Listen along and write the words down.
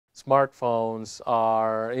Smartphones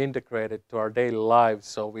are integrated to our daily lives,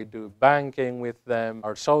 so we do banking with them,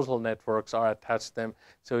 our social networks are attached to them,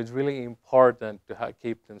 so it's really important to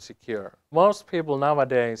keep them secure. Most people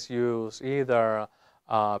nowadays use either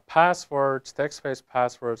passwords, text-based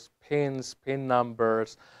passwords, PINs, PIN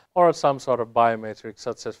numbers, or some sort of biometrics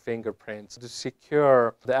such as fingerprints to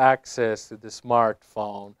secure the access to the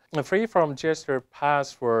smartphone. A free-from gesture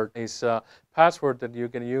password is a password that you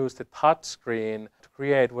can use the touch screen to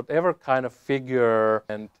create whatever kind of figure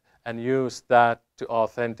and use that to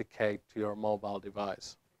authenticate to your mobile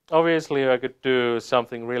device. Obviously, I could do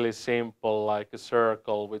something really simple like a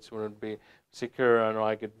circle, which wouldn't be secure, and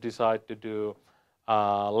I could decide to do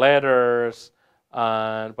letters,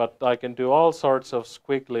 but I can do all sorts of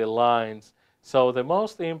squiggly lines. So the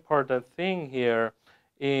most important thing here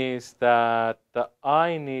is that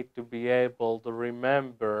I need to be able to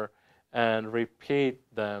remember and repeat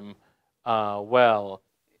them well.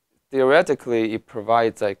 Theoretically, it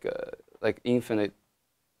provides like infinite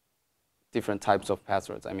different types of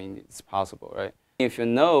passwords. I mean, it's possible, right? If you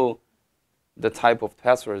know the type of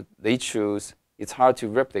password they choose, it's hard to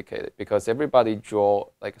replicate it because everybody draw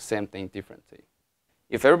like the same thing differently.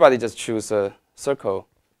 If everybody just choose a circle,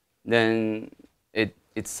 then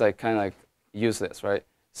it's like kind of like useless, right?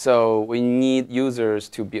 So we need users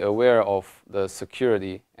to be aware of the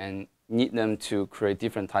security and need them to create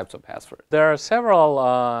different types of passwords. There are several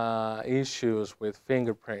issues with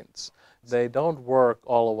fingerprints. They don't work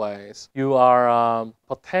always. You are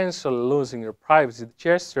potentially losing your privacy. The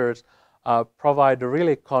gestures provide a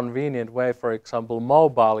really convenient way, for example,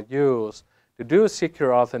 mobile use, to do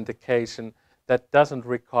secure authentication that doesn't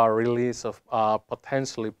require release of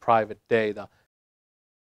potentially private data.